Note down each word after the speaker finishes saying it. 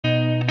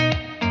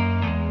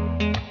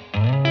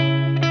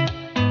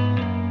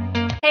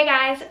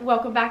guys,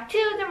 welcome back to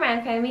the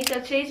Moran Family.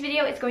 So today's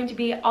video is going to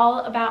be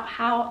all about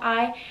how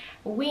I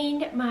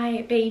weaned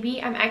my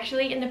baby. I'm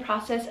actually in the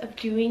process of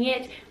doing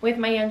it with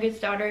my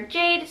youngest daughter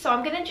Jade, so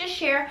I'm gonna just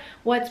share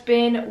what's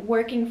been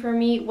working for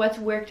me, what's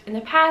worked in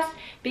the past,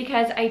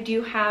 because I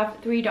do have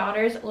 3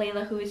 daughters,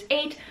 Layla who is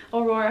 8,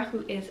 Aurora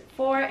who is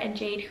 4, and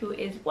Jade who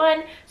is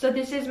 1. So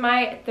this is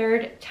my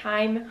 3rd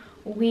time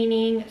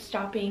weaning,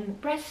 stopping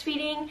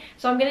breastfeeding,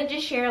 so I'm gonna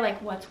just share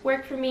like what's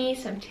worked for me,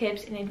 some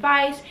tips and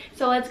advice.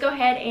 So let's go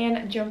ahead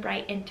and jump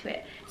right into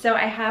it. So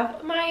I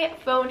have my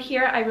phone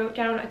here. I wrote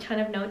down a ton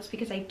of notes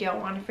because I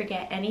don't want to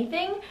forget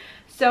anything,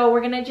 so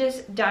we're gonna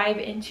just dive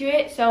into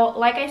it. So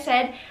like I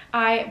said,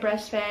 I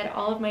breastfed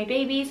all of my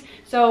babies.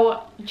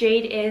 So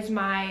Jade is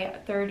my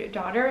 3rd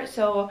daughter,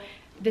 so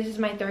this is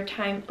my 3rd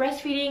time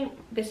breastfeeding.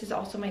 This is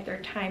also my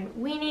 3rd time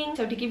weaning.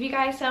 So to give you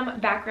guys some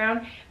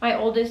background, my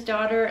oldest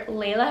daughter,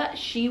 Layla,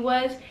 she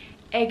was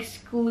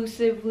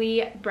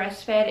exclusively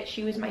breastfed.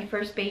 She was my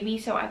first baby,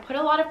 so I put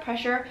a lot of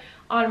pressure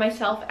on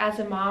myself as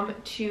a mom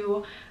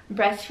to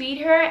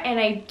breastfeed her, and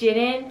I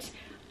didn't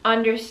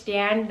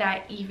understand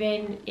that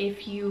even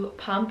if you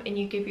pump and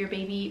you give your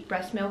baby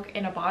breast milk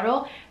in a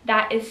bottle,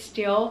 that is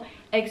still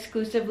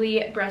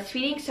exclusively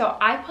breastfeeding. So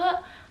I put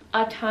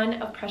a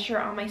ton of pressure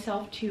on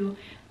myself to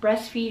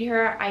breastfeed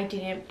her. I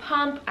didn't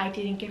pump, I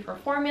didn't give her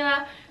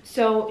formula,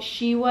 so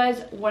she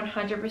was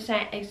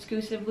 100%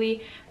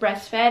 exclusively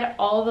breastfed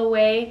all the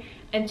way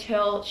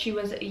until she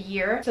was a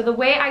year. So the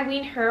way I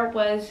weaned her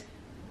was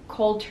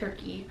cold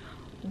turkey.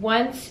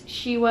 Once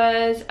she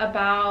was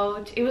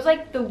about, it was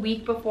like the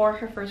week before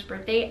her 1st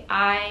birthday,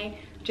 I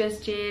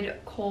just did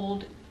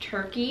cold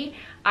turkey.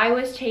 I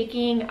was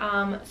taking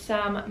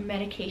some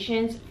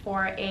medications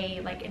for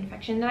a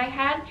infection that I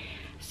had,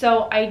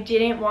 so I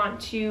didn't want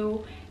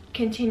to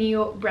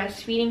continue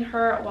breastfeeding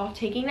her while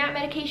taking that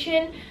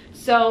medication,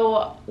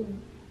 so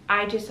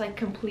I just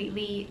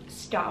completely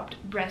stopped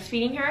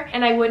breastfeeding her.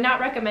 And I would not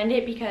recommend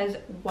it because,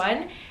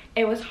 one,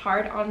 it was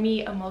hard on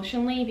me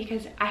emotionally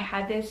because I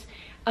had this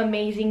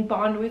amazing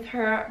bond with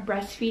her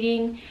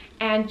breastfeeding,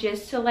 and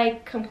just to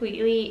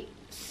completely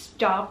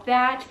stop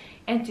that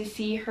and to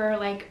see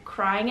her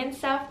crying and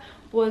stuff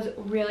was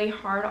really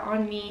hard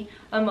on me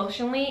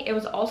emotionally. It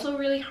was also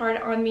really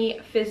hard on me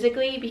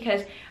physically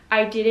because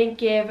I didn't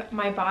give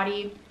my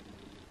body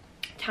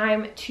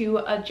time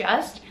to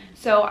adjust,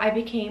 so I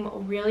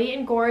became really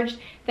engorged.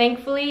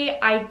 Thankfully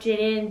I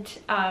didn't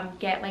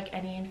get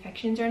any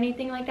infections or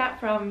anything like that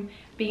from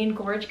being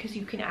engorged, because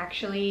you can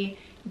actually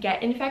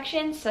get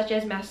infections such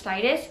as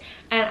mastitis,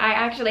 and I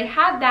actually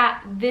had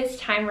that this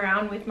time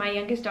around with my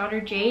youngest daughter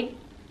Jade.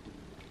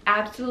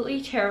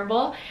 Absolutely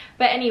terrible.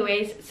 But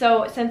anyways,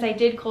 so since I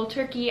did cold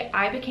turkey,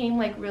 I became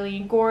really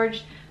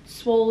engorged,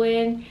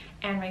 swollen,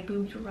 and my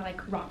boobs were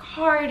rock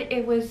hard.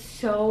 It was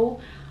so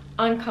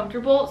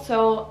uncomfortable.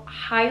 So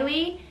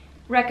highly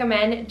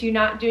recommend do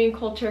not doing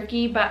cold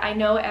turkey, but I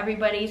know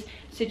everybody's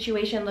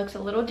situation looks a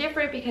little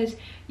different because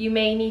you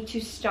may need to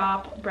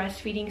stop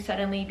breastfeeding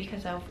suddenly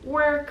because of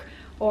work,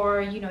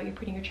 or you're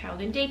putting your child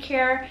in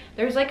daycare.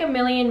 There's a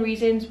million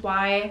reasons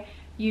why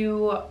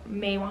you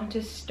may want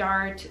to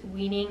start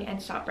weaning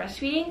and stop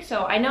breastfeeding.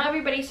 So I know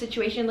everybody's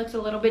situation looks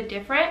a little bit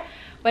different,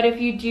 but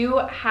if you do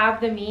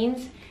have the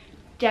means,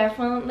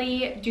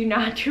 definitely do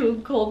not do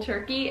cold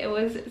turkey. It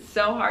was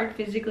so hard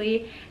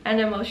physically and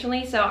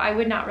emotionally, so I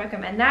would not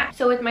recommend that.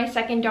 So with my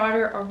 2nd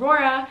daughter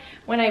Aurora,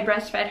 when I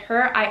breastfed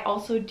her, I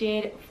also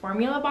did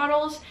formula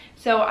bottles.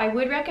 So I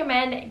would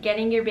recommend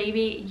getting your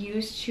baby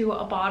used to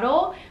a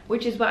bottle,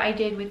 which is what I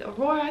did with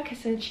Aurora, because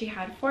since she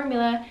had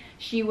formula,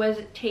 she was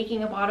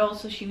taking a bottle,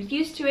 so she was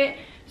used to it.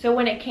 So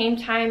when it came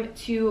time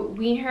to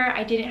wean her,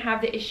 I didn't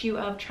have the issue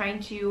of trying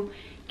to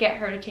get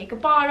her to take a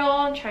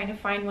bottle and trying to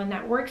find one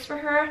that works for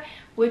her,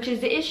 which is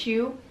the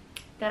issue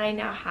that I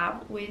now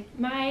have with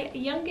my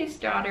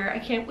youngest daughter. I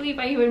can't believe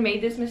I even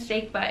made this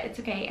mistake, but it's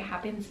okay, it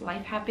happens,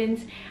 life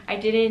happens. I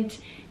didn't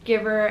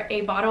give her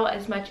a bottle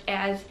as much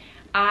as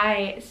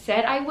I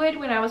said I would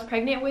when I was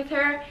pregnant with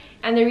her,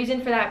 and the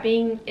reason for that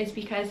being is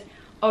because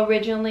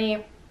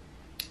originally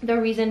the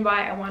reason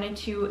why I wanted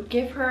to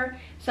give her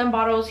some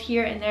bottles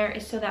here and there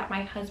is so that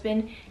my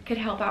husband could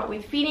help out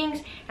with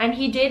feedings, and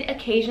he did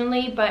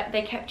occasionally, but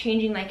they kept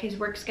changing his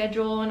work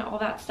schedule and all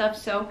that stuff,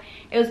 so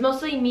it was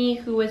mostly me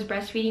who was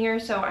breastfeeding her.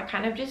 So I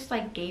kind of just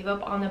gave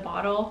up on the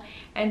bottle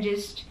and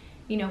just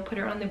put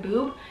her on the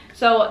boob.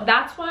 So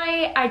that's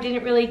why I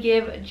didn't really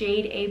give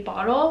Jade a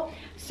bottle.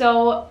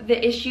 So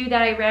the issue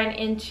that I ran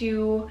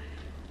into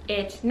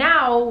it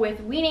now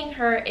with weaning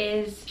her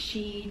is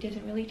she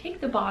doesn't really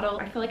take the bottle.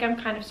 I feel like I'm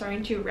kind of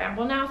starting to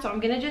ramble now, so I'm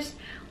gonna just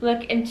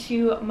look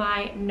into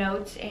my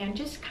notes and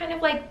just kind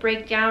of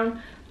break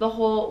down the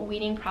whole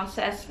weaning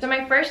process. So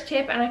my first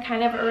tip, and I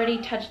kind of already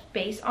touched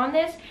base on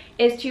this,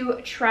 is to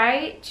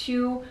try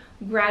to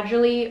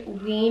gradually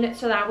wean,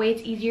 so that way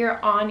it's easier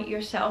on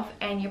yourself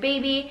and your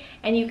baby,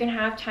 and you can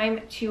have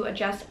time to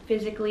adjust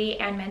physically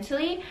and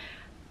mentally,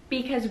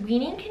 because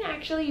weaning can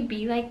actually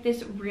be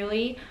this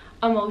really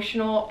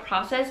emotional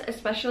process,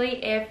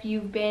 especially if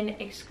you've been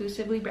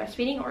exclusively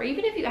breastfeeding, or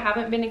even if you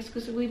haven't been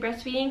exclusively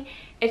breastfeeding.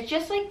 It's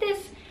just like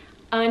this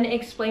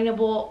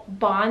unexplainable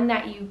bond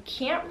that you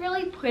can't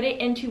really put it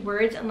into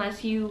words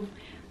unless you've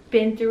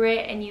been through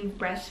it and you've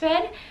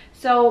breastfed.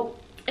 So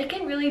it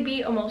can really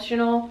be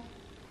emotional.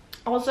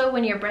 Also,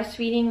 when you're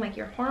breastfeeding, like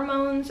your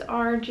hormones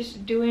are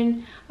just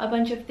doing a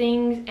bunch of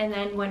things, and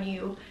then when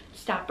you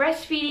stop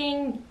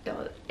breastfeeding,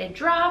 it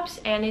drops,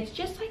 and it's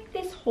just like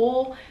this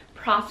whole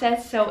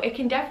process. So it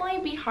can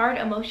definitely be hard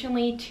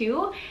emotionally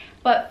too,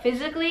 but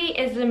physically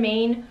is the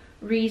main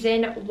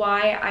reason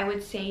why I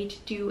would say to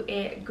do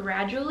it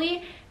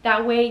gradually.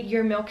 That way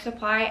your milk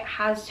supply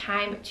has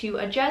time to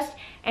adjust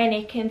and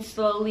it can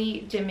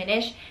slowly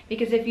diminish,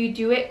 because if you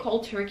do it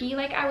cold turkey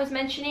like I was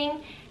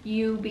mentioning,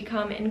 you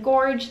become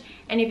engorged,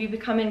 and if you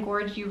become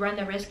engorged, you run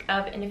the risk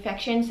of an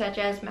infection such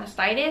as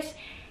mastitis,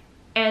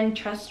 and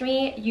trust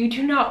me, you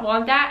do not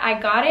want that.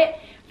 I got it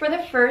for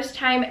the first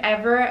time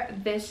ever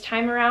this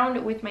time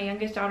around with my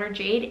youngest daughter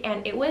Jade,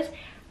 and it was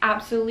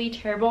absolutely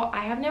terrible.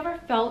 I have never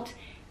felt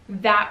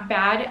that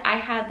bad. I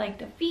had like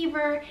the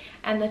fever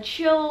and the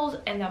chills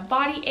and the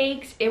body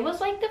aches. It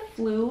was like the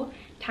flu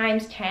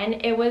times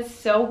 10. It was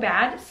so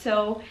bad.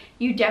 So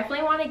you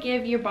definitely want to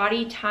give your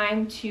body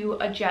time to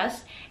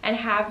adjust and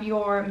have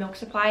your milk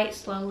supply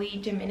slowly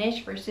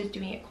diminish versus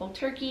doing it cold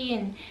turkey,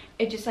 and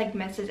it just like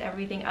messes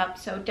everything up.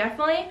 So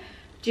definitely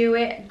do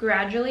it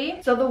gradually.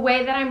 So the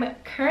way that I'm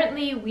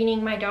currently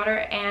weaning my daughter,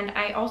 and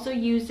I also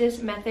use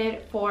this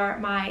method for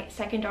my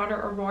second daughter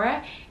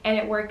Aurora, and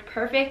it worked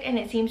perfect and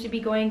it seems to be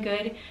going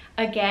good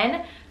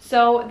again.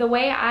 So the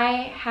way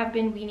I have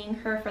been weaning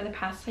her for the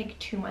past like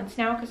 2 months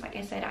now, because like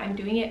I said, I'm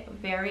doing it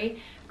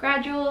very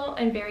gradual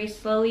and very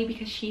slowly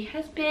because she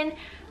has been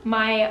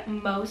my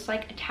most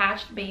like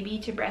attached baby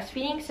to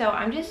breastfeeding. So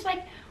I'm just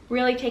like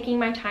really taking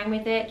my time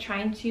with it,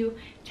 trying to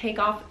take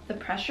off the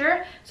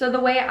pressure. So the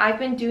way I've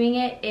been doing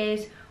it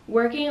is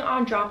working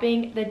on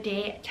dropping the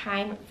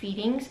daytime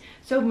feedings.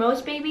 So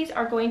most babies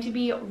are going to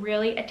be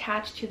really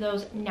attached to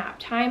those nap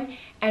time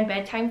and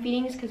bedtime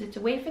feedings because it's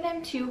a way for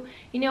them to,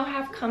 you know,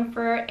 have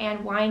comfort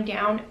and wind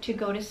down to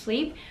go to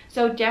sleep.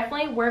 So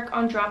definitely work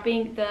on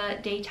dropping the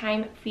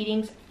daytime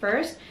feedings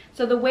first.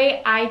 So the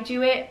way I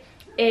do it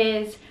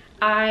is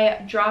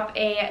I drop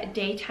a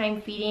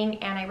daytime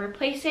feeding and I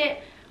replace it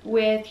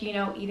with, you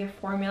know, either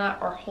formula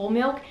or whole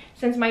milk.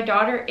 Since my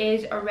daughter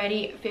is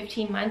already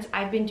 15 months,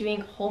 I've been doing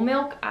whole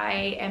milk.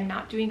 I am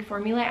not doing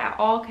formula at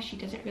all because she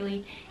doesn't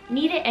really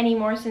need it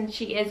anymore since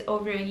she is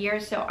over a year.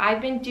 So I've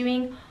been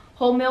doing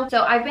whole milk.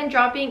 So I've been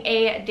dropping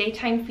a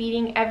daytime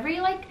feeding every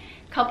like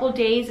couple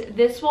days.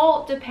 This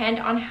will depend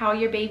on how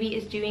your baby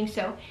is doing.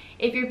 So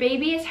if your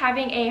baby is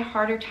having a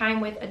harder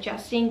time with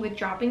adjusting with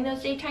dropping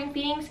those daytime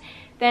feedings,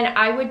 then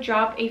I would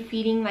drop a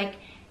feeding like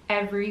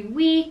every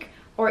week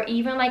or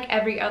even like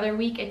every other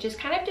week. It just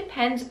kind of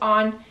depends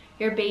on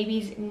your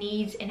baby's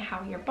needs and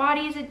how your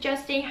body is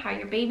adjusting, how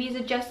your baby is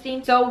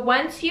adjusting. So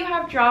once you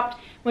have dropped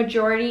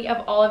majority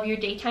of all of your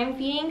daytime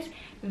feedings,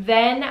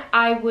 then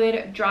I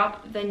would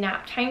drop the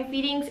nap time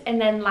feedings, and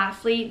then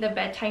lastly the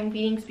bedtime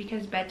feedings,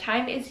 because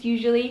bedtime is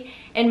usually,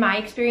 in my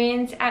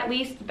experience at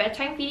least,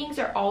 bedtime feedings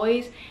are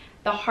always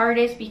the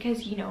hardest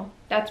because, you know,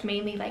 that's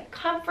mainly like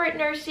comfort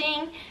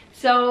nursing.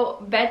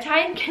 So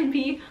bedtime can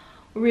be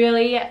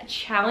really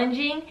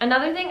challenging.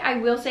 Another thing I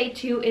will say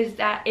too is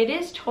that it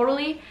is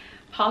totally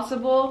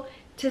possible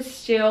to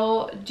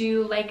still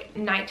do like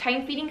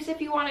nighttime feedings if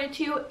you wanted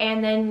to,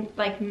 and then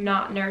like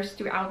not nurse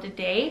throughout the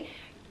day.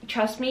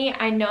 Trust me,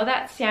 I know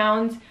that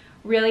sounds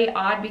really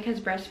odd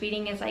because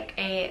breastfeeding is like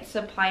a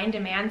supply and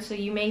demand. So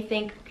you may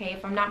think, okay,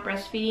 if I'm not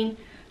breastfeeding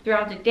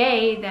throughout the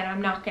day, then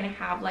I'm not gonna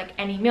have like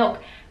any milk.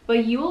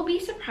 But you will be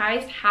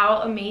surprised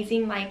how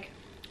amazing like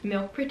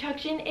milk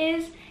production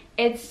is.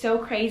 It's so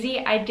crazy.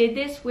 I did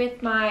this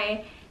with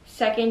my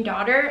second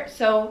daughter,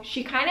 so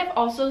she kind of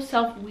also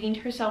self-weaned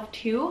herself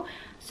too.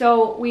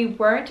 So we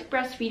weren't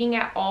breastfeeding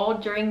at all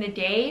during the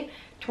day.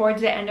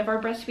 Towards the end of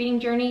our breastfeeding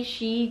journey,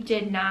 she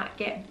did not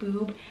get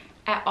boob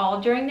at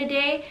all during the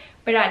day,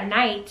 but at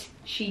night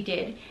she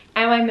did.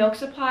 And my milk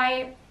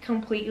supply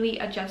completely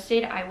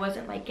adjusted. I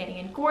wasn't like getting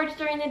engorged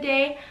during the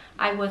day.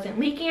 I wasn't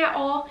leaking at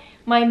all.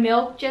 My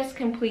milk just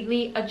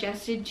completely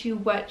adjusted to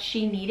what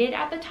she needed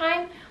at the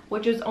time,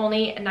 which was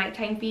only a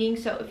nighttime feeding.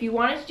 So if you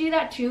wanted to do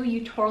that too,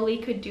 you totally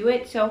could do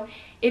it. So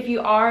if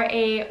you are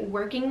a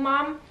working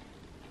mom,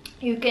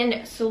 you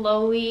can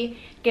slowly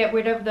get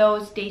rid of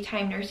those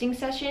daytime nursing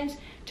sessions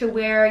to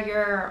where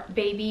your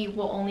baby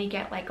will only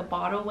get like a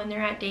bottle when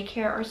they're at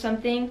daycare or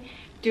something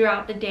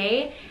throughout the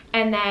day.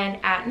 And then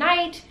at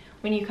night,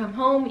 when you come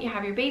home, you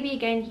have your baby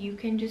again, you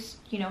can just,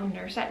 you know,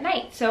 nurse at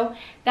night. So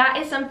that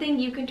is something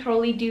you can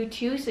totally do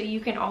too. So you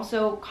can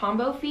also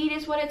combo feed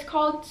is what it's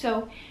called.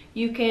 So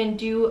you can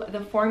do the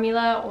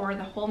formula or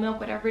the whole milk,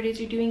 whatever it is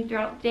you're doing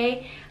throughout the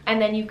day,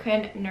 and then you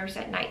can nurse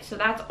at night. So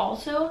that's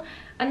also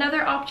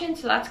another option.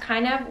 So that's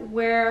kind of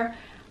where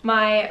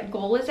my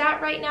goal is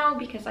at right now,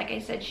 because like I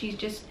said, she's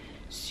just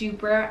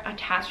super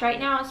attached right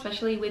now,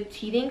 especially with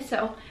teething.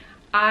 So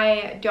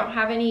I don't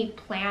have any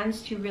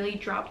plans to really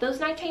drop those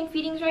nighttime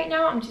feedings right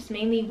now. I'm just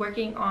mainly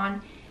working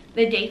on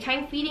the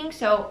daytime feeding,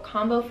 so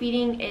combo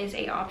feeding is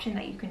a option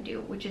that you can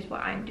do, which is what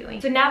I'm doing.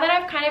 So now that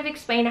I've kind of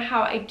explained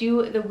how I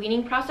do the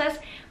weaning process,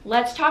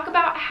 let's talk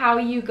about how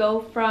you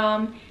go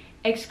from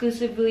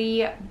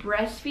exclusively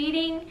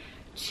breastfeeding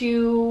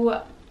to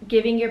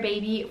giving your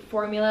baby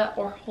formula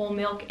or whole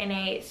milk in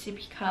a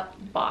sippy cup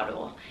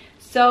bottle.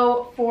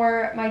 So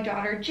for my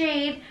daughter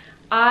Jade,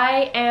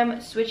 I am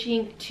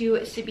switching to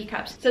sippy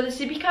cups. So the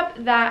sippy cup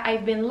that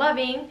I've been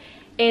loving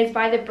is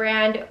by the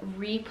brand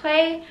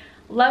Replay.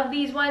 Love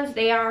these ones.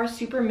 They are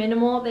super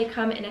minimal. They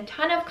come in a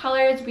ton of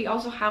colors. We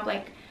also have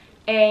like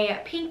a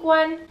pink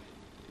one,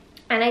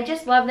 and I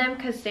just love them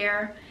because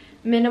they're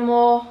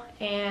minimal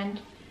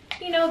and,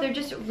 you know, they're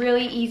just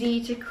really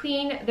easy to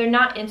clean. They're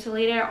not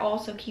insulated at all,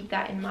 so keep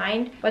that in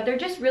mind, but they're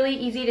just really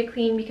easy to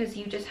clean because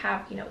you just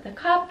have, you know, the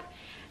cup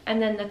and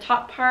then the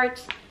top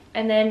parts,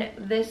 and then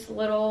this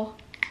little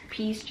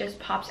piece just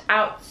pops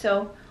out.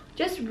 So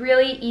just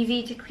really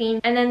easy to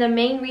clean. And then the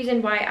main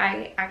reason why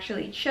I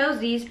actually chose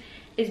these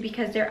is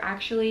because they're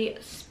actually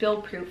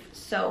spill proof.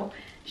 So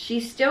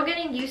she's still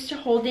getting used to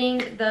holding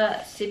the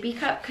sippy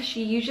cup because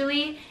she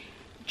usually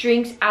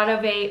drinks out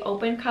of a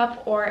open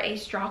cup or a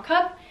straw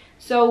cup.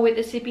 So with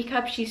the sippy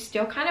cup, she's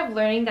still kind of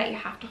learning that you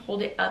have to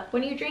hold it up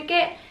when you drink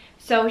it.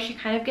 So she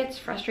kind of gets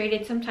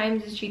frustrated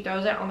sometimes as she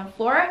throws it on the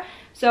floor.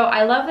 So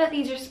I love that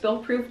these are spill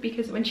proof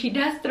because when she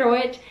does throw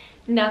it,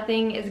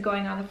 nothing is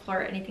going on the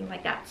floor or anything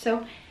like that.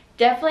 So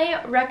definitely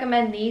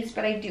recommend these,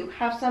 but I do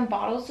have some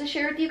bottles to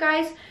share with you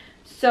guys.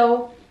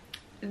 So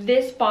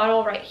this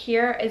bottle right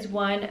here is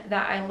one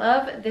that I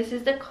love. This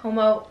is the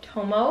Como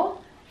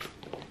Tomo.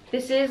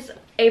 This is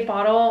a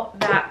bottle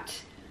that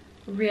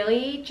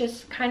really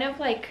just kind of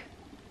like,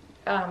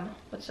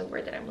 what's the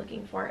word that I'm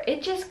looking for?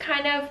 It just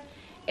kind of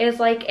is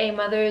like a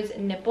mother's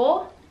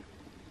nipple.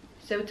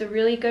 So it's a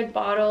really good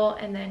bottle,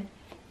 and then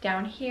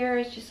down here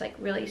is just like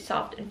really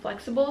soft and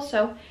flexible.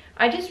 So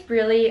I just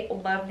really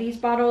love these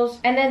bottles.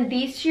 And then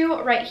these two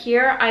right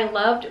here I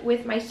loved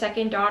with my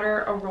second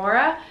daughter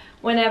Aurora.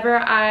 Whenever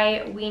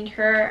I weaned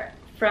her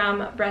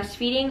from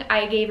breastfeeding,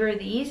 I gave her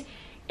these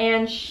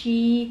and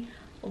she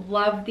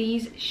loved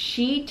these.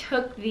 She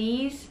took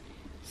these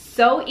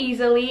so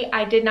easily.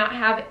 I did not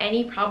have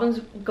any problems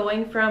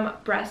going from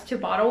breast to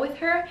bottle with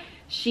her.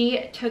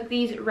 She took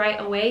these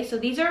right away. So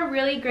these are a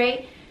really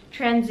great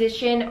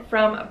transition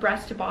from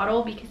breast to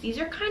bottle because these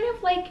are kind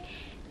of like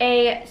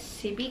a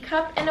sippy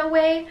cup in a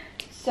way.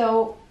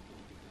 So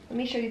let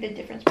me show you the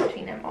difference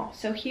between them all.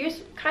 So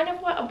here's kind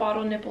of what a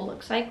bottle nipple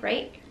looks like,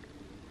 right?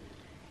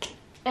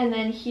 And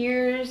then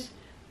here's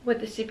what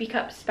the sippy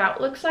cup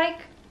spout looks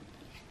like.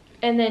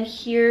 And then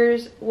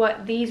here's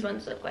what these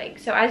ones look like.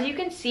 So as you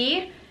can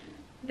see,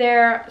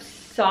 they're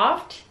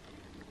soft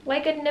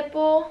like a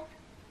nipple,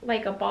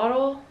 like a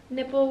bottle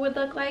nipple would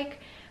look like,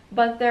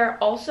 but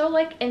they're also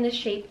like in the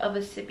shape of a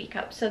sippy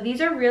cup. So these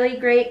are really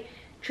great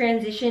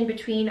transition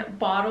between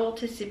bottle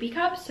to sippy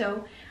cup.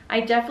 So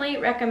I definitely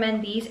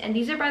recommend these. And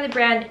these are by the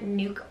brand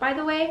Nuke, by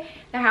the way.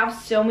 They have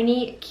so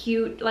many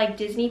cute like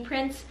Disney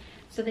prints.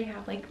 So they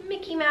have like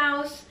Mickey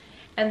Mouse,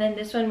 and then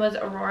this one was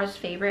Aurora's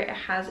favorite. It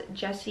has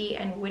Jessie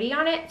and Woody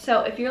on it.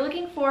 So if you're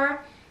looking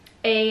for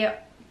a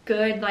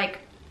good like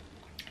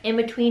in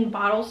between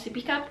bottle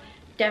sippy cup,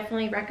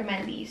 definitely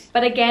recommend these.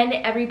 But again,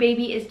 every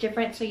baby is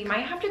different, so you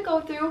might have to go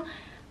through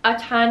a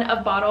ton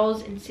of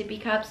bottles and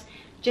sippy cups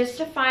just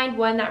to find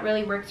one that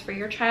really works for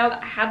your child.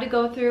 I had to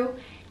go through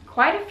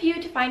quite a few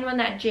to find one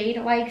that Jade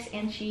likes,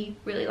 and she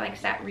really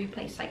likes that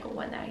Replay Cycle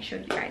one that I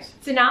showed you guys.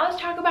 So now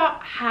let's talk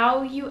about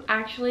how you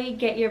actually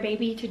get your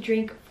baby to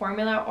drink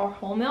formula or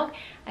whole milk,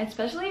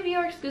 especially if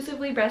you're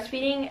exclusively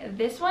breastfeeding.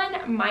 This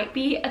one might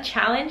be a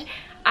challenge.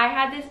 I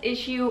had this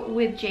issue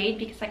with Jade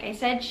because, like I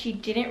said, she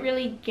didn't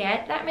really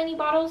get that many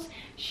bottles.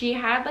 She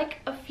had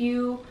like a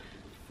few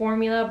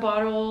formula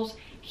bottles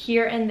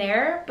here and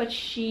there, but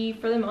she,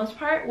 for the most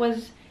part,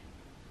 was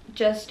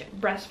just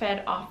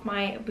breastfed off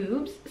my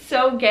boobs.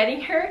 So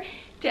getting her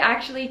to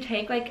actually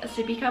take like a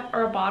sippy cup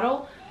or a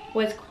bottle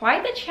was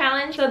quite the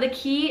challenge. So the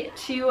key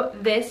to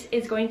this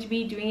is going to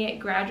be doing it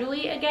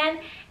gradually again,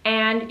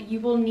 and you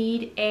will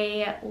need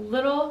a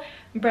little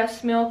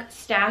breast milk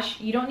stash.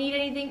 You don't need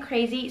anything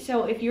crazy,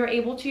 so if you're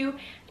able to,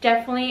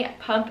 definitely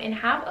pump and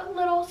have a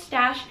little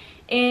stash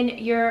in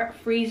your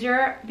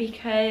freezer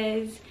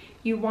because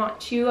you want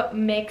to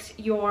mix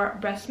your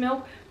breast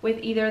milk with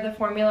either the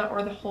formula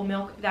or the whole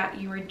milk that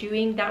you are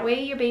doing. That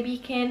way your baby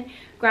can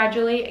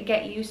gradually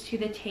get used to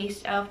the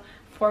taste of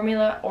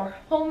formula or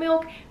whole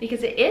milk,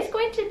 because it is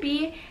going to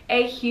be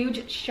a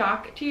huge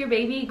shock to your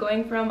baby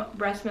going from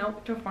breast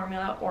milk to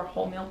formula or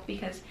whole milk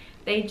because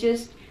they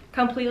just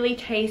completely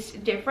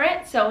taste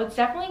different. So it's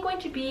definitely going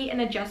to be an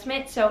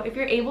adjustment. So if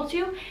you're able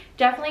to,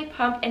 definitely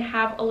pump and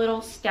have a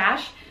little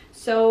stash.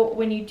 So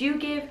when you do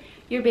give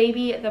your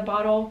baby the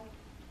bottle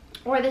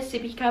or the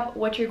sippy cup,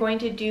 what you're going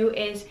to do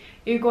is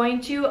you're going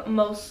to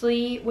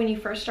mostly, when you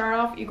first start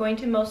off, you're going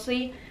to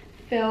mostly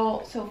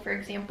fill. So for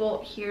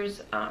example,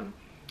 here's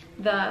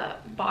the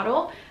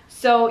bottle.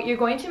 So you're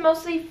going to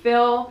mostly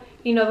fill,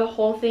 you know, the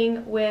whole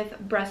thing with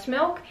breast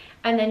milk,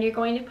 and then you're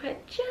going to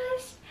put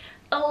just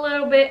a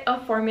little bit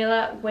of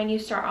formula when you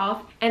start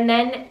off, and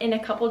then in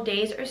a couple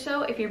days or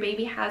so, if your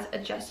baby has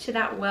adjusted to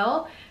that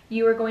well,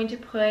 you are going to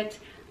put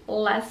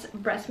less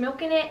breast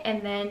milk in it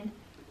and then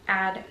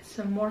add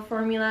some more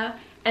formula,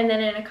 and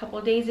then in a couple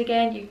of days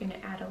again you can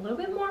add a little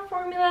bit more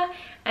formula,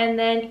 and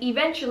then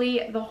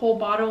eventually the whole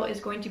bottle is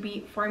going to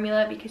be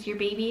formula because your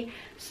baby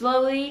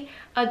slowly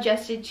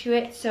adjusted to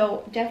it.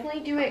 So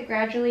definitely do it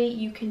gradually.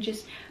 You can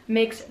just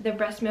mix the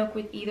breast milk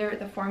with either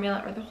the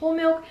formula or the whole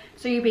milk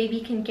so your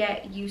baby can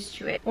get used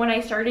to it. When I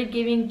started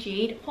giving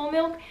Jade whole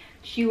milk,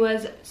 she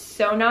was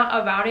so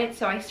not about it,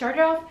 so I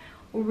started off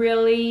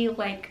really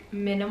like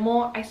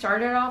minimal. I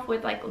started off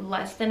with like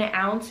less than an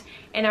ounce,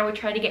 and I would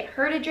try to get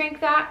her to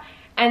drink that,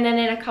 and then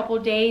in a couple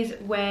days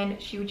when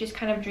she would just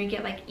kind of drink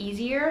it like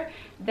easier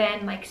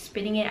than like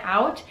spitting it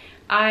out,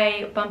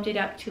 I bumped it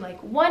up to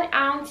like 1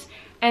 ounce,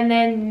 and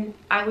then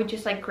I would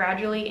just like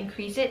gradually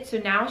increase it. So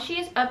now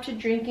she is up to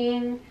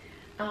drinking,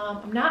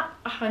 I'm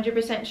not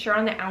 100% sure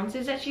on the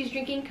ounces that she's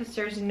drinking because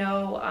there's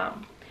no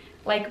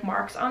like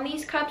marks on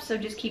these cups, so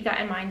just keep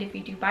that in mind if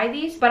you do buy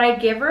these. But I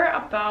give her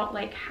about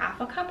like half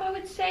a cup, I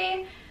would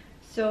say,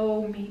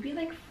 so maybe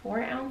like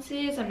 4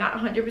 ounces. I'm not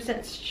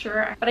 100%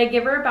 sure, but I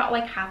give her about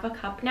like half a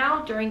cup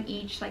now during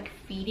each like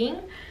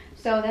feeding.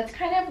 So that's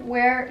kind of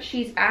where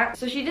she's at.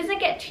 So she doesn't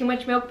get too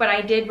much milk, but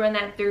I did run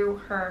that through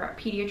her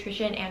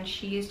pediatrician and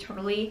she is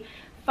totally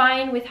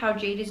fine with how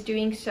Jade is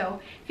doing. So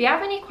if you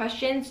have any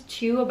questions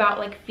too about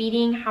like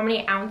feeding, how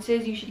many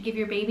ounces you should give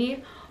your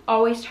baby,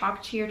 always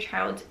talk to your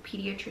child's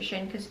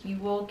pediatrician because you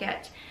will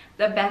get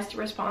the best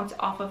response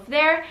off of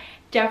there.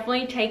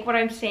 Definitely take what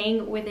I'm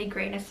saying with a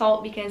grain of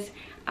salt because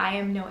I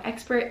am no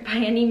expert by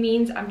any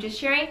means. I'm just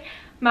sharing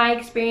my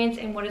experience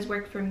and what has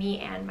worked for me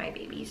and my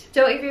babies.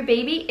 So if your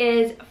baby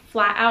is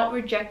flat out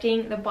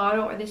rejecting the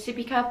bottle or the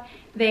sippy cup,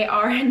 they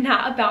are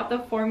not about the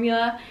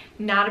formula,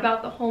 not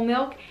about the whole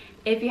milk.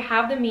 If you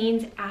have the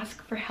means,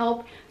 ask for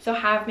help. So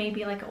have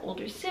maybe like an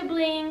older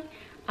sibling,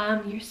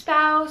 your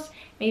spouse,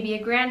 maybe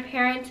a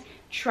grandparent.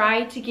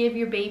 Try to give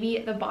your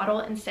baby the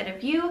bottle instead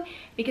of you,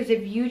 because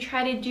if you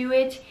try to do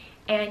it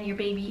and your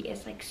baby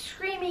is like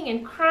screaming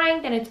and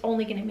crying, then it's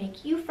only going to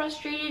make you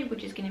frustrated,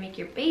 which is going to make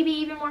your baby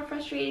even more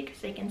frustrated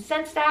because they can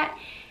sense that,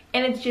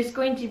 and it's just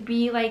going to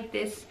be like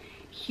this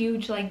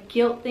huge like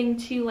guilt thing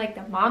too. Like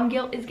the mom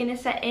guilt is going to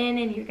set in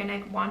and you're going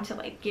to want to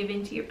like give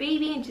in to your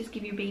baby and just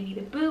give your baby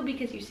the boob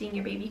because you're seeing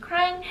your baby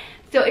crying.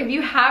 So if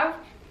you have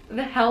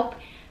the help,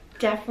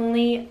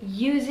 definitely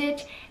use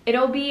it.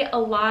 It'll be a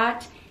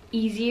lot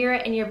easier,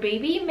 and your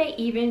baby may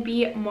even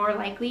be more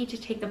likely to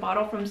take the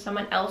bottle from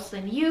someone else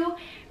than you,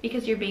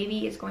 because your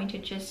baby is going to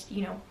just,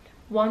 you know,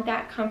 want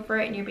that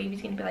comfort, and your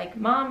baby's gonna be like,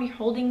 Mom, you're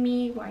holding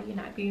me, why are you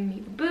not giving me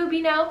the boob,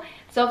 you know?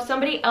 So if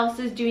somebody else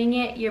is doing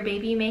it, your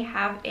baby may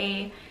have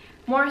a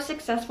more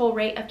successful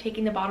rate of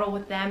taking the bottle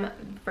with them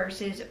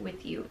versus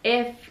with you.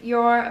 If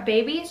your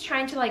baby is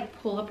trying to like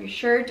pull up your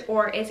shirt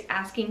or is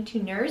asking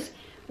to nurse,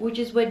 which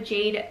is what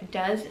Jade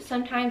does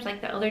sometimes,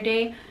 like the other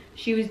day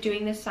she was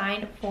doing the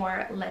sign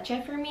for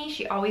leche for me.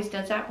 She always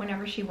does that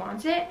whenever she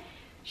wants it.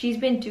 She's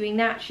been doing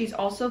that. She's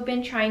also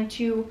been trying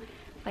to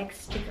like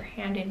stick her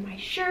hand in my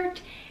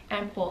shirt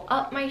and pull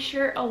up my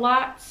shirt a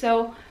lot.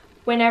 So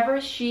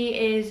whenever she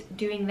is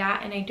doing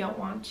that and I don't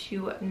want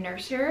to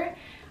nurse her,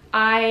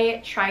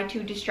 I try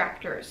to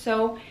distract her.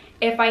 So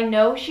if I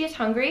know she is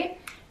hungry,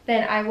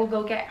 then I will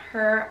go get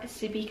her a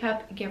sippy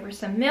cup, give her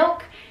some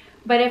milk.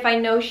 But if I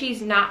know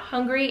she's not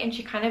hungry and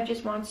she kind of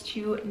just wants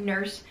to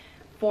nurse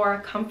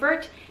for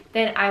comfort,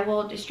 then I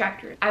will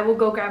distract her. I will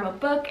go grab a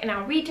book and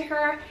I'll read to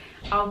her.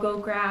 I'll go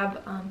grab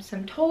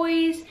some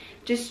toys.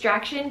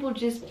 Distraction will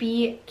just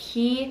be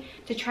key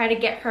to try to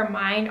get her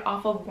mind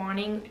off of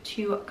wanting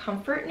to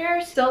comfort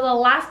nurse. So the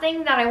last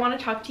thing that I want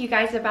to talk to you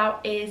guys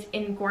about is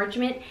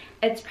engorgement.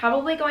 It's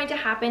probably going to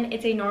happen.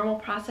 It's a normal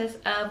process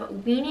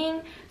of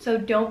weaning, so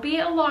don't be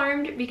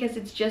alarmed because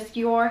it's just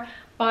your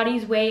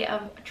body's way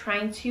of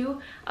trying to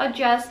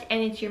adjust,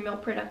 and it's your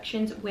milk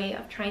production's way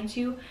of trying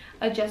to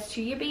adjust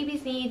to your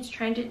baby's needs,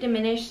 trying to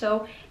diminish.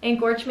 So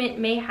engorgement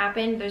may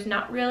happen. There's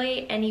not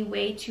really any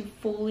way to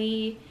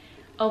fully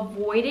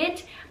avoid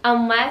it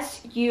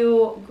unless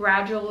you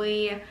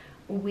gradually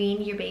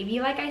wean your baby,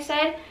 like I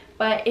said.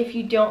 But if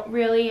you don't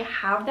really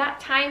have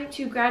that time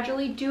to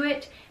gradually do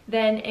it,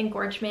 then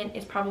engorgement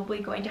is probably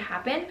going to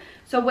happen.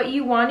 So what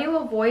you want to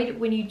avoid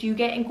when you do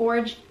get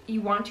engorged,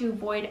 you want to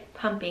avoid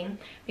pumping,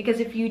 because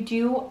if you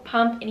do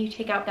pump and you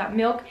take out that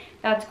milk,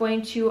 that's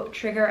going to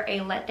trigger a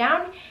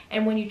letdown,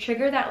 and when you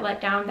trigger that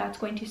letdown, that's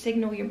going to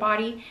signal your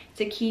body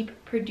to keep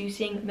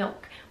producing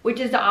milk, which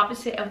is the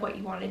opposite of what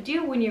you want to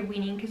do when you're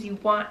weaning, because you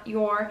want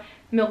your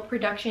milk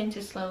production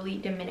to slowly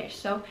diminish.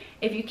 So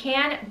if you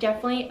can,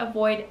 definitely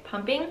avoid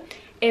pumping.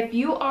 If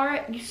you are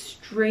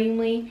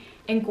extremely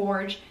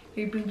engorged,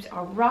 your boobs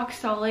are rock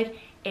solid,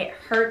 it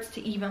hurts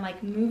to even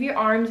like move your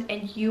arms,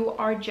 and you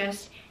are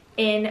just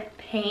in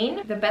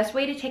pain, the best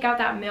way to take out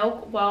that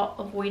milk while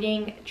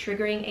avoiding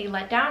triggering a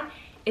letdown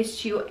is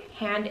to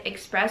hand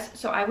express.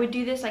 So I would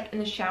do this like in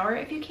the shower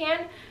if you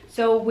can.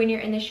 So when you're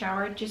in the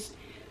shower, just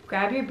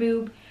grab your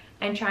boob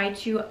and try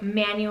to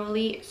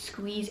manually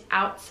squeeze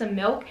out some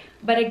milk.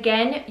 But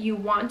again, you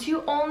want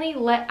to only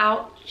let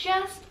out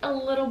just a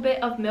little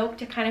bit of milk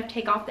to kind of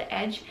take off the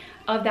edge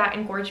of that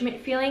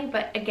engorgement feeling.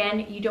 But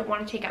again, you don't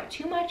want to take out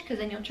too much because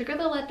then you'll trigger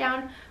the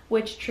letdown,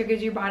 which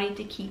triggers your body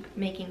to keep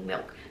making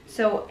milk.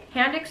 So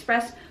hand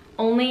express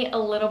only a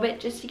little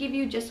bit, just to give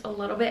you just a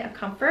little bit of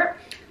comfort.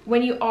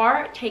 When you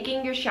are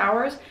taking your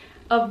showers,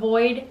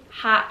 avoid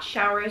hot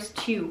showers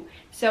too.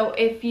 So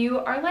if you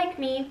are like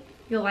me,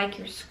 you like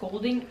your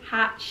scalding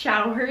hot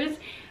showers,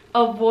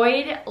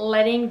 avoid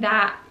letting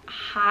that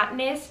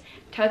hotness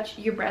touch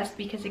your breast,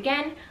 because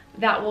again,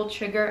 that will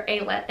trigger a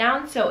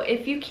letdown. So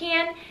if you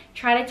can,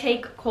 try to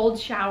take cold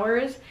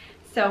showers.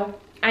 So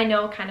I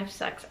know it kind of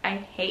sucks. I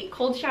hate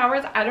cold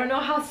showers. I don't know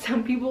how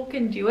some people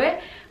can do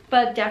it,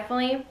 but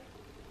definitely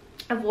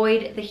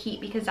avoid the heat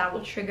because that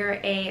will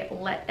trigger a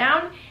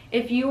letdown.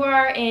 If you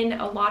are in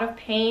a lot of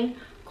pain,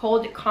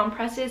 cold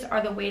compresses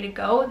are the way to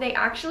go. They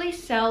actually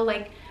sell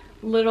like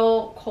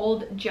little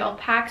cold gel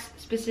packs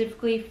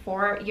specifically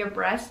for your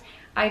breast.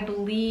 I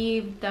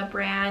believe the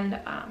brand,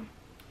 I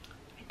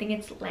think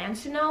it's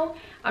Lancino.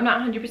 I'm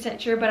not 100%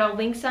 sure, but I'll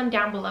link some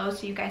down below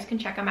so you guys can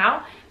check them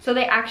out. So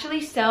they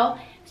actually sell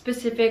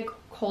specific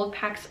cold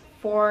packs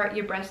for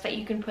your breast that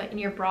you can put in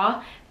your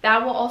bra.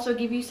 That will also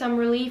give you some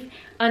relief.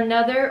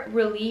 Another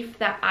relief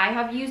that I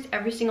have used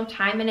every single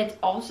time, and it's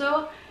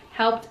also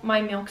helped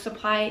my milk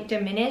supply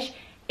diminish,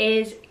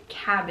 is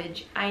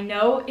cabbage. I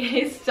know it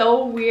is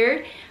so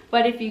weird,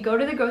 but if you go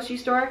to the grocery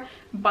store,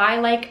 buy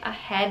like a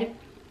head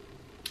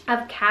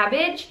of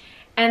cabbage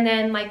and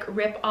then like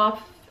rip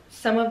off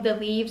some of the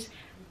leaves,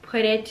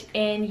 put it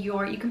in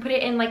your, you can put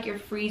it in like your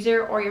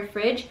freezer or your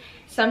fridge.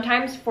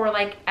 Sometimes for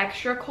like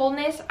extra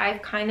coldness,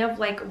 I've kind of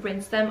like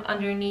rinsed them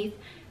underneath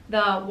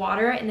the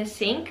water in the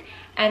sink,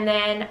 and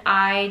then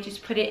I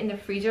just put it in the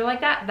freezer like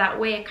that. That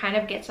way it kind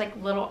of gets like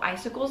little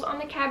icicles on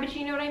the cabbage,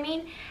 you know what I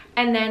mean?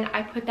 And then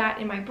I put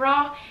that in my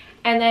bra,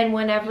 and then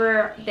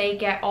whenever they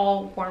get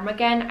all warm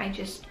again, I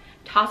just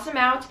toss them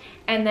out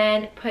and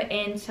then put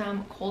in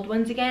some cold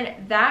ones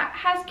again. That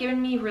has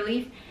given me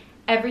relief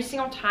every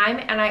single time,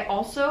 and I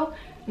also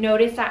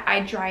notice that I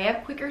dry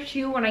up quicker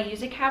too when I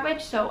use a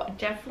cabbage, so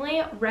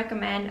definitely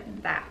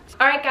recommend that.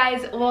 All right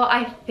guys, well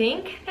I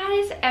think that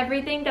is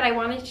everything that I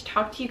wanted to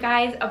talk to you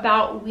guys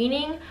about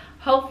weaning.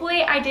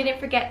 Hopefully I didn't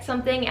forget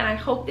something, and I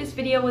hope this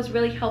video was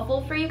really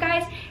helpful for you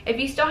guys. If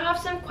you still have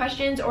some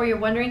questions or you're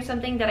wondering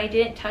something that I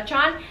didn't touch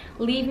on,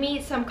 leave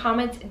me some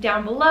comments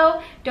down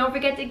below. Don't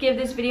forget to give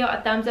this video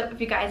a thumbs up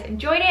if you guys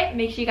enjoyed it.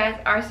 Make sure you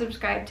guys are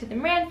subscribed to the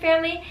Moran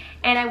family,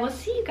 and I will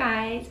see you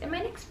guys in my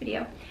next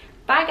video.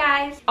 Bye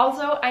guys.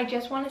 Also, I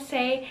just want to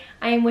say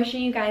I am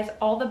wishing you guys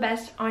all the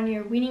best on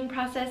your weaning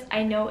process.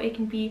 I know it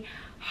can be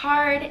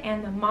hard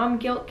and the mom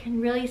guilt can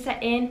really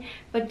set in,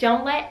 but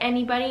don't let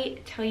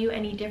anybody tell you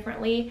any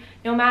differently.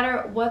 No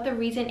matter what the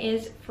reason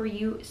is for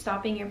you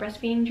stopping your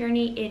breastfeeding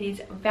journey, it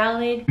is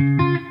valid.